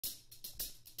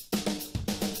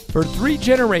For 3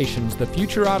 generations, the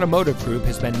Future Automotive Group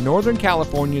has been Northern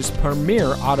California's premier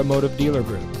automotive dealer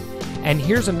group. And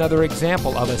here's another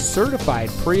example of a certified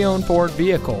pre-owned Ford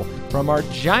vehicle from our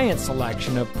giant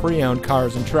selection of pre-owned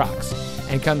cars and trucks,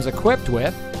 and comes equipped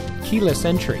with keyless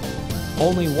entry,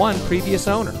 only one previous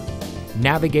owner,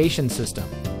 navigation system,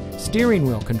 steering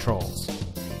wheel controls,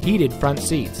 heated front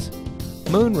seats,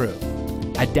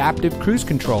 moonroof, adaptive cruise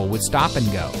control with stop and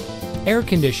go, air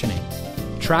conditioning,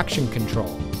 traction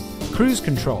control, cruise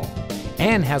control,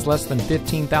 and has less than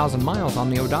 15,000 miles on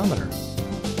the odometer.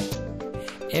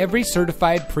 Every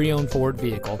certified pre-owned Ford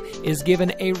vehicle is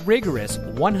given a rigorous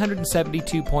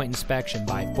 172-point inspection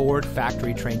by Ford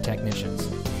factory-trained technicians.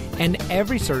 And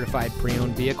every certified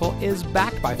pre-owned vehicle is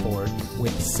backed by Ford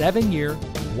with 7-year,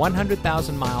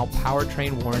 100,000-mile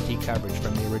powertrain warranty coverage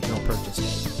from the original purchase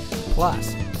date,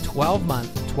 plus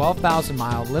 12-month,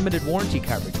 12,000-mile limited warranty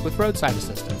coverage with roadside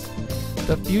assistance.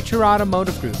 The Future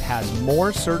Automotive Group has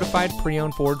more certified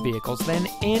pre-owned Ford vehicles than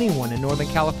anyone in Northern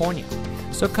California.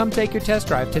 So come take your test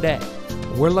drive today.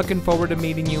 We're looking forward to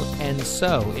meeting you, and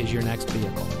so is your next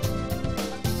vehicle.